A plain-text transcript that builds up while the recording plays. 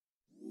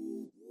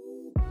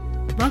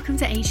Welcome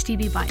to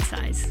HTB Bite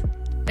Size,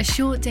 a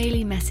short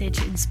daily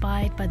message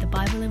inspired by the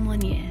Bible in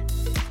 1 year.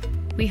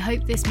 We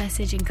hope this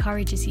message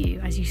encourages you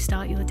as you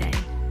start your day.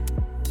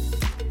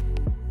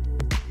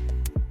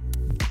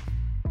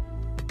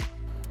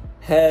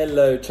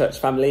 Hello, church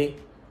family.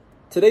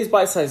 Today's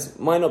Bite Size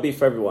might not be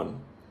for everyone.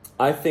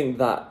 I think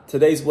that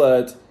today's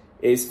word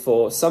is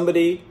for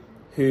somebody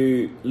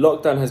who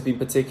lockdown has been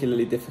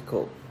particularly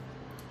difficult.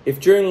 If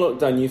during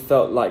lockdown you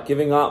felt like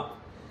giving up,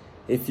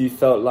 if you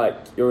felt like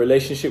your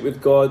relationship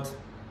with God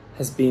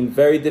has been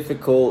very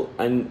difficult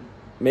and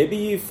maybe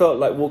you felt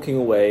like walking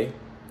away,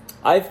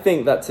 I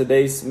think that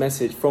today's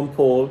message from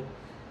Paul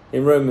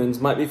in Romans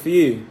might be for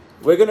you.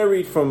 We're going to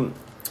read from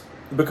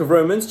the book of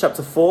Romans,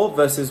 chapter 4,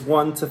 verses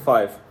 1 to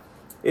 5.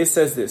 It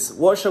says this: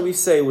 "What shall we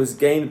say was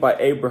gained by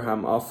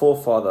Abraham, our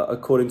forefather,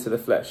 according to the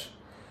flesh?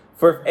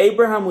 For if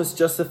Abraham was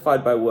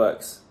justified by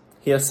works,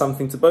 he has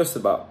something to boast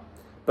about,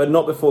 but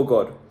not before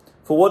God.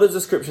 For what does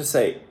the scripture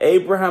say?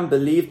 Abraham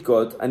believed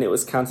God, and it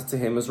was counted to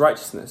him as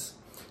righteousness.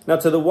 Now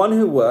to the one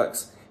who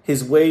works,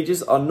 his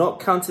wages are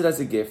not counted as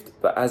a gift,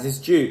 but as his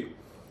due.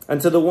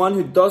 And to the one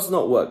who does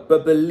not work,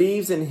 but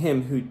believes in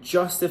him who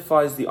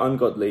justifies the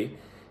ungodly,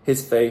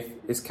 his faith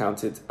is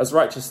counted as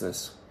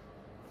righteousness."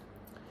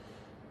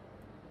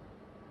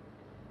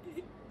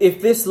 If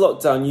this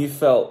lockdown you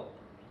felt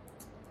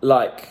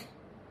like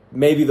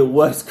maybe the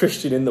worst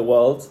Christian in the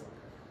world,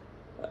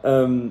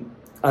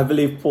 I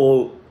believe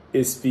Paul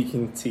is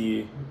speaking to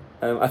you.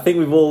 I think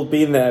we've all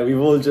been there. We've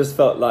all just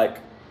felt like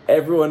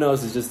everyone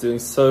else is just doing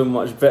so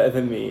much better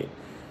than me.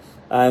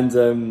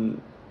 And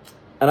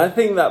I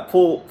think that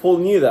Paul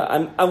knew that.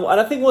 And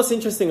I think what's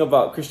interesting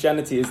about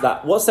Christianity is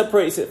that what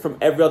separates it from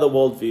every other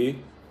worldview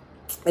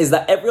is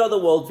that every other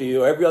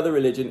worldview or every other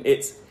religion,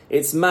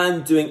 it's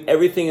man doing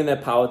everything in their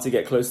power to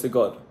get close to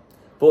God.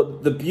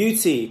 But the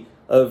beauty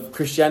of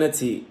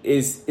Christianity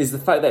is the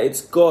fact that it's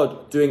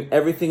God doing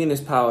everything in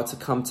his power to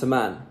come to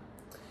man.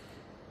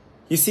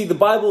 You see, the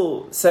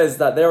Bible says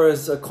that there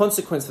is a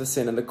consequence for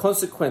sin, and the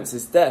consequence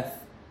is death.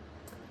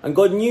 And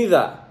God knew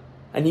that.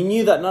 And he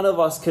knew that none of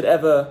us could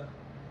ever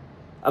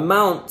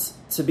amount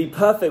to be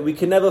perfect. We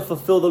can never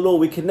fulfill the law.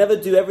 We can never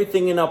do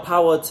everything in our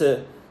power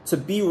to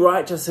be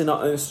righteous in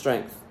our own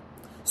strength.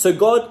 So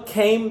God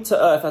came to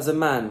earth as a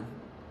man,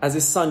 as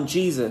his son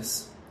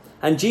Jesus.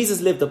 And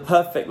Jesus lived a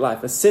perfect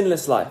life, a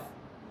sinless life.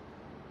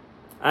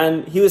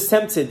 And he was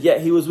tempted,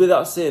 yet he was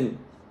without sin.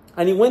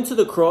 And he went to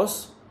the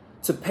cross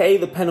to pay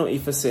the penalty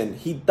for sin.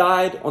 He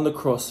died on the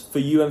cross for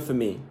you and for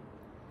me.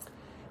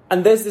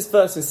 And there's this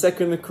verse in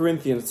 2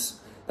 Corinthians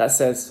that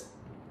says,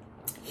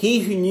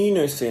 "He who knew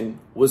no sin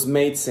was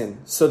made sin,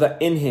 so that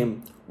in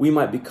him we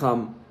might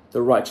become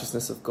the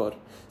righteousness of God."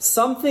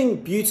 Something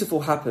beautiful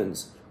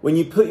happens when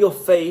you put your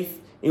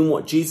faith in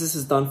what Jesus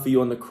has done for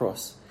you on the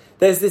cross.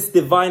 There's this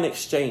divine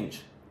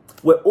exchange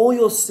where all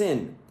your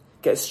sin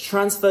gets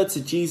transferred to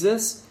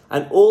Jesus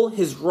and all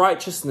his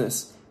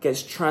righteousness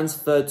gets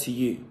transferred to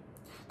you.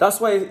 That's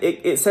why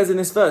it says in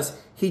this verse,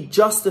 he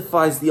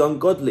justifies the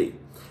ungodly.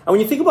 And when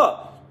you think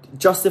about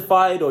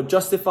justified or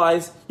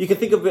justifies, you can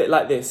think of it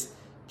like this: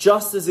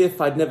 just as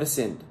if I'd never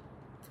sinned.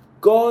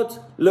 God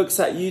looks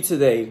at you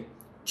today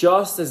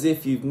just as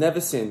if you've never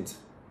sinned,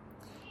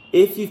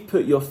 if you've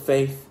put your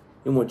faith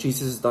in what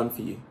Jesus has done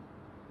for you.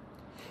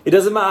 It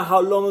doesn't matter how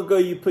long ago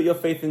you put your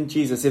faith in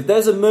Jesus. If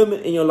there's a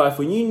moment in your life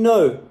when you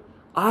know,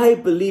 I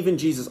believe in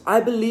Jesus, I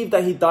believe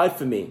that he died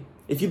for me.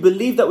 If you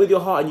believe that with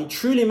your heart and you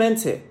truly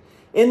meant it,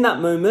 in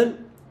that moment,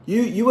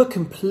 you were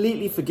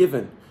completely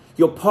forgiven.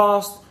 Your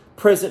past,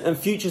 present, and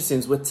future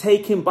sins were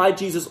taken by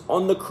Jesus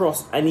on the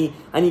cross, and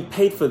he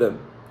paid for them.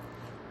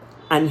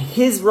 And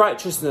his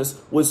righteousness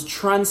was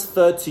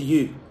transferred to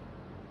you.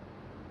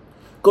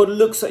 God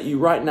looks at you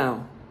right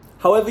now.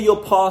 However your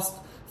past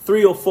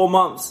 3 or 4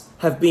 months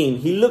have been,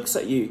 he looks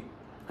at you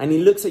and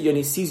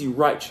he sees you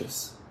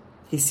righteous.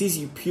 He sees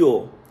you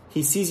pure.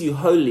 He sees you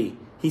holy.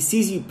 He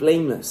sees you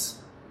blameless.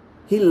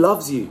 He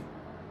loves you.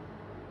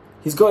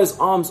 He's got his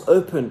arms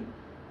open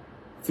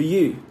for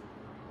you.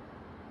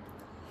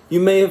 You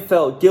may have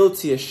felt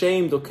guilty,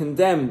 ashamed, or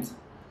condemned.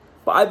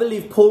 But I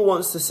believe Paul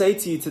wants to say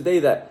to you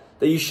today that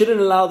you shouldn't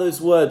allow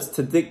those words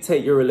to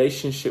dictate your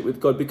relationship with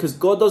God, because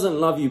God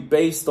doesn't love you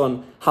based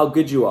on how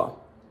good you are.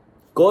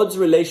 God's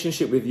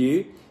relationship with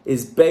you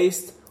is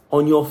based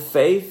on your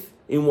faith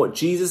in what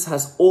Jesus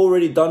has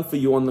already done for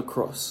you on the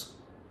cross.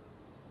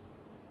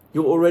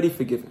 You're already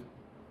forgiven.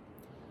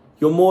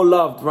 You're more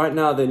loved right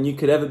now than you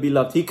could ever be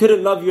loved. He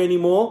couldn't love you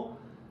anymore,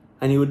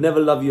 and he would never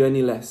love you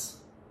any less.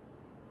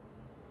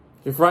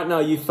 If right now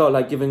you felt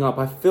like giving up,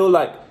 I feel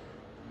like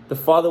the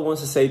Father wants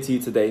to say to you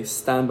today,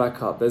 stand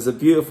back up. There's a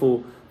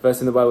beautiful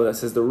verse in the Bible that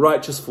says the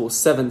righteous fall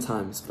 7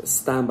 times, but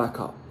stand back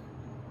up.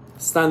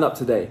 Stand up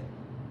today.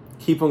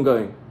 Keep on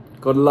going.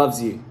 God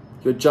loves you.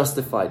 You're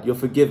justified. You're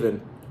forgiven.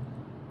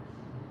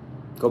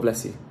 God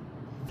bless you.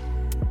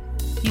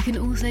 You can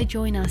also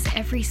join us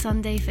every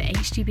Sunday for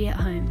HTB at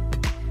Home,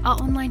 our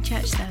online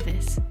church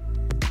service.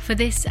 For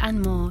this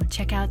and more,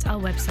 check out our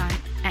website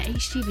at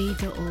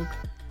htb.org.